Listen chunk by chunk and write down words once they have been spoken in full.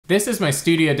This is my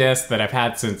studio desk that I've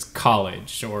had since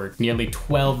college, or nearly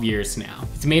 12 years now.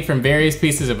 It's made from various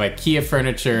pieces of Ikea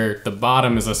furniture. The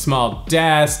bottom is a small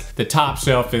desk. The top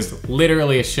shelf is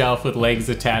literally a shelf with legs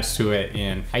attached to it,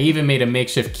 and I even made a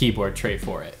makeshift keyboard tray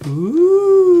for it.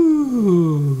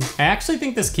 Ooh. I actually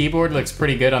think this keyboard looks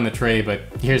pretty good on the tray, but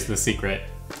here's the secret.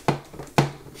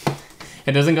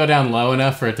 It doesn't go down low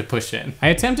enough for it to push in. I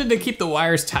attempted to keep the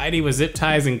wires tidy with zip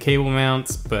ties and cable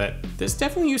mounts, but this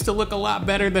definitely used to look a lot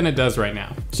better than it does right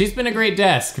now. She's been a great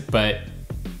desk, but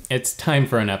it's time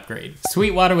for an upgrade.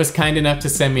 Sweetwater was kind enough to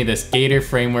send me this Gator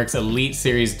Frameworks Elite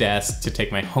Series desk to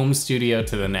take my home studio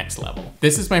to the next level.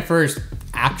 This is my first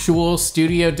actual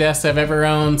studio desk I've ever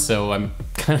owned, so I'm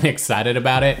kind of excited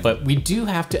about it, but we do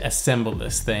have to assemble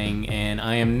this thing, and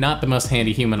I am not the most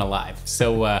handy human alive,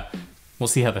 so we'll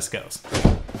see how this goes.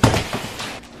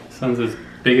 This one's as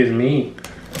big as me.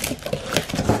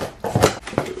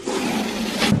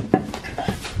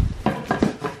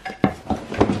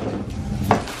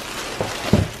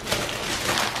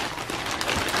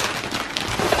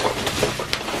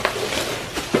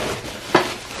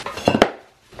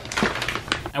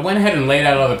 I went ahead and laid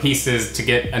out all the pieces to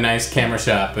get a nice camera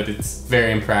shot, but it's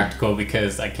very impractical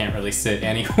because I can't really sit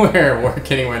anywhere or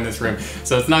work anywhere in this room.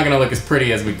 So it's not gonna look as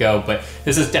pretty as we go, but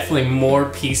this is definitely more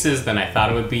pieces than I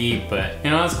thought it would be, but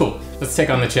you know, that's cool. Let's take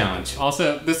on the challenge.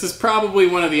 Also, this is probably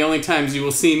one of the only times you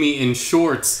will see me in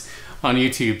shorts on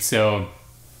YouTube, so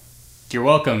you're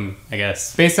welcome, I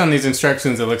guess. Based on these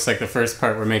instructions, it looks like the first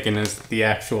part we're making is the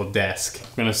actual desk.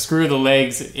 I'm gonna screw the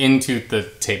legs into the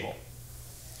table.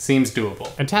 Seems doable.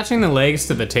 Attaching the legs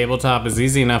to the tabletop is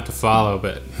easy enough to follow,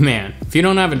 but man, if you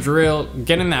don't have a drill,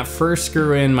 getting that first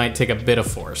screw in might take a bit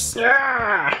of force.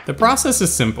 The process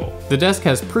is simple. The desk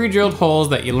has pre-drilled holes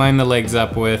that you line the legs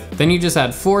up with, then you just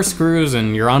add 4 screws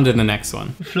and you're on to the next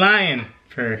one. Flying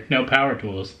for no power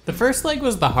tools. The first leg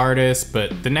was the hardest,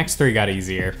 but the next 3 got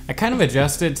easier. I kind of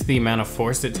adjusted to the amount of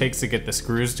force it takes to get the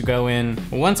screws to go in.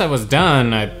 Once I was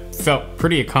done, I felt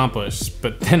pretty accomplished,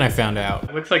 but then I found out.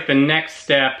 It looks like the next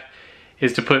step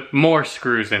is to put more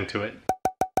screws into it.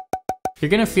 You're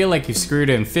gonna feel like you've screwed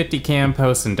in 50 cam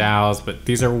posts and dowels, but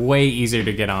these are way easier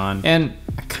to get on. And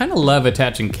I kinda love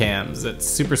attaching cams, it's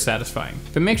super satisfying.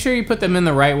 But make sure you put them in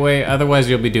the right way, otherwise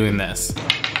you'll be doing this.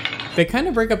 They kind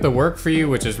of break up the work for you,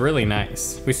 which is really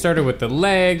nice. We started with the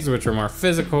legs, which are more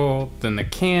physical, then the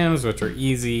cams, which are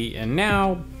easy, and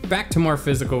now back to more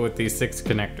physical with these 6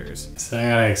 connectors. So I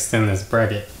gotta extend this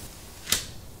bracket.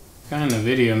 The guy in the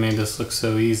video made this look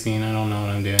so easy and I don't know what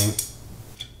I'm doing.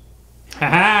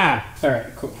 Haha!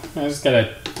 Alright, cool. I just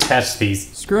gotta attach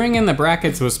these. Screwing in the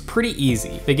brackets was pretty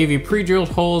easy. They give you pre-drilled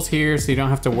holes here so you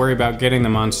don't have to worry about getting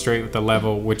them on straight with the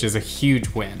level, which is a huge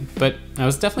win. But I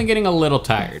was definitely getting a little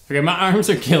tired. Okay, my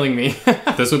arms are killing me.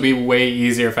 This would be way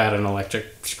easier if I had an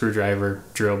electric screwdriver,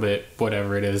 drill bit,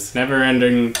 whatever it is.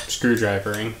 Never-ending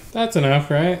screwdrivering. That's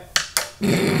enough, right?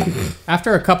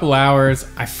 After a couple hours,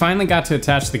 I finally got to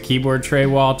attach the keyboard tray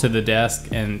wall to the desk,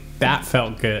 and that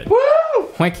felt good. Woo!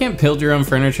 Why can't build your own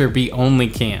furniture be only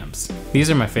cams? These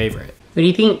are my favorite. What do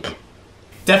you think?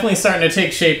 Definitely starting to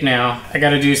take shape now. I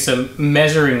gotta do some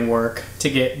measuring work to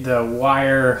get the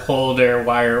wire holder,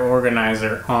 wire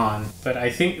organizer on. But I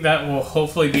think that will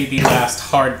hopefully be the last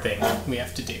hard thing we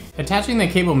have to do. Attaching the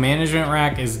cable management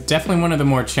rack is definitely one of the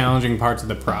more challenging parts of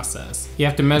the process. You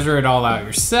have to measure it all out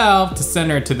yourself to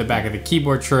center it to the back of the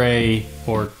keyboard tray,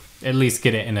 or at least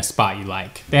get it in a spot you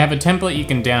like. They have a template you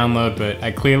can download, but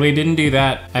I clearly didn't do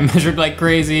that. I measured like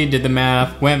crazy, did the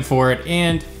math, went for it,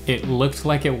 and it looked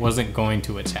like it wasn't going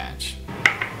to attach.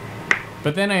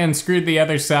 But then I unscrewed the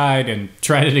other side and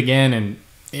tried it again, and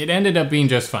it ended up being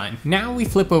just fine. Now we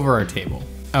flip over our table.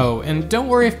 Oh, and don't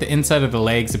worry if the inside of the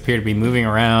legs appear to be moving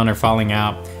around or falling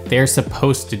out. They're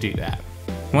supposed to do that.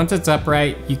 Once it's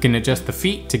upright, you can adjust the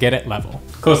feet to get it level.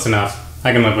 Close enough.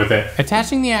 I can live with it.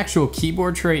 Attaching the actual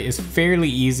keyboard tray is fairly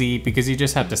easy because you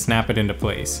just have to snap it into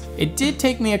place. It did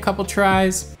take me a couple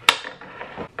tries,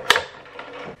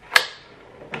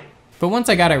 but once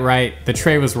I got it right, the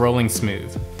tray was rolling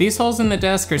smooth. These holes in the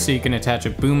desk are so you can attach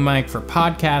a boom mic for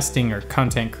podcasting or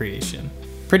content creation.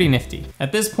 Pretty nifty.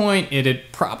 At this point, it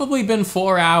had probably been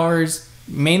 4 hours,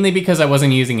 mainly because I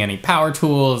wasn't using any power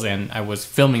tools and I was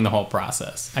filming the whole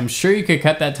process. I'm sure you could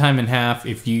cut that time in half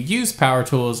if you use power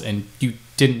tools and you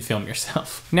didn't film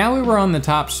yourself. Now we were on the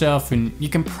top shelf and you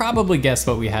can probably guess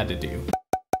what we had to do.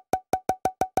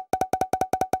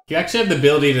 You actually have the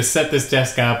ability to set this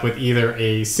desk up with either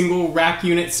a single rack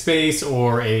unit space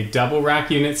or a double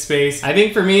rack unit space. I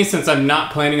think for me, since I'm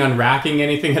not planning on racking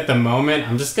anything at the moment,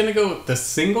 I'm just gonna go with the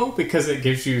single because it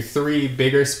gives you 3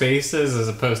 bigger spaces as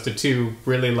opposed to 2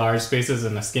 really large spaces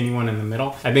and a skinny one in the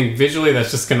middle. I think visually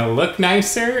that's just gonna look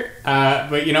nicer,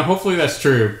 but you know, hopefully that's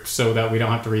true so that we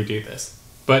don't have to redo this.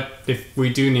 But if we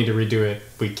do need to redo it,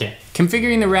 we can.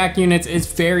 Configuring the rack units is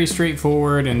very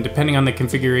straightforward, and depending on the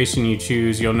configuration you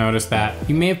choose, you'll notice that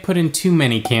you may have put in too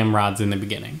many cam rods in the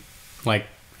beginning, like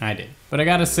I did. But I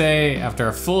gotta say, after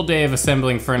a full day of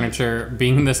assembling furniture,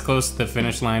 being this close to the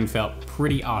finish line felt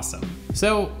pretty awesome.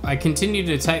 So I continued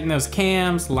to tighten those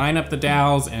cams, line up the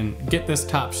dowels, and get this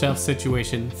top shelf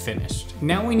situation finished.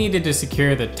 Now we needed to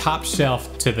secure the top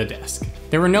shelf to the desk.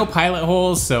 There were no pilot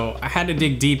holes, so I had to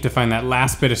dig deep to find that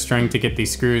last bit of string to get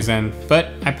these screws in, but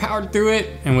I powered through it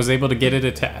and was able to get it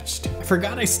attached. I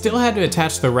forgot I still had to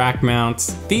attach the rack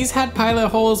mounts. These had pilot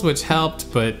holes, which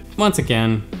helped, but once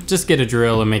again, just get a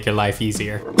drill and make your life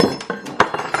easier.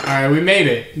 All right, we made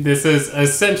it. This is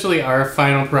essentially our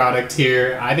final product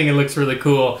here. I think it looks really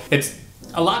cool. It's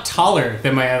a lot taller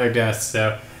than my other desk,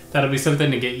 so that'll be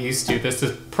something to get used to. This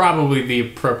is probably the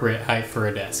appropriate height for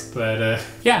a desk, but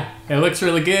yeah, it looks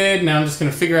really good. Now I'm just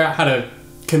gonna figure out how to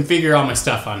configure all my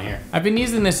stuff on here. I've been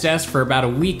using this desk for about a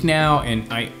week now,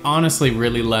 and I honestly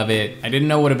really love it. I didn't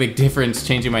know what a big difference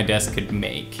changing my desk could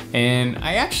make. And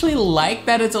I actually like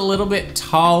that it's a little bit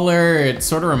taller. It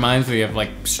sort of reminds me of like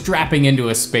strapping into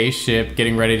a spaceship,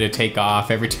 getting ready to take off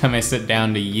every time I sit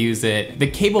down to use it. The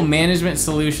cable management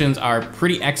solutions are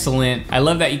pretty excellent. I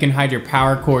love that you can hide your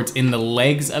power cords in the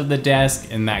legs of the desk,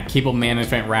 and that cable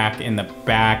management rack in the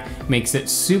back makes it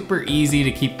super easy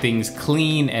to keep things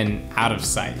clean and out of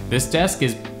sight. This desk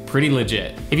is pretty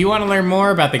legit. If you want to learn more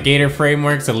about the Gator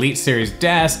Frameworks Elite Series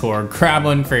desk or grab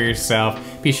one for yourself,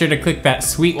 be sure to click that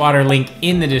Sweetwater link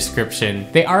in the description.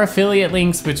 They are affiliate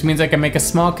links, which means I can make a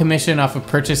small commission off of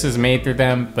purchases made through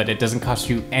them, but it doesn't cost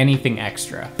you anything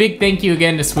extra. Big thank you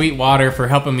again to Sweetwater for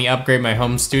helping me upgrade my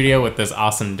home studio with this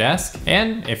awesome desk.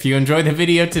 And if you enjoyed the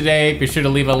video today, be sure to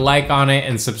leave a like on it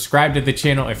and subscribe to the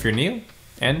channel if you're new.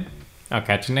 And I'll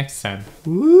catch you next time.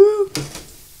 Woo!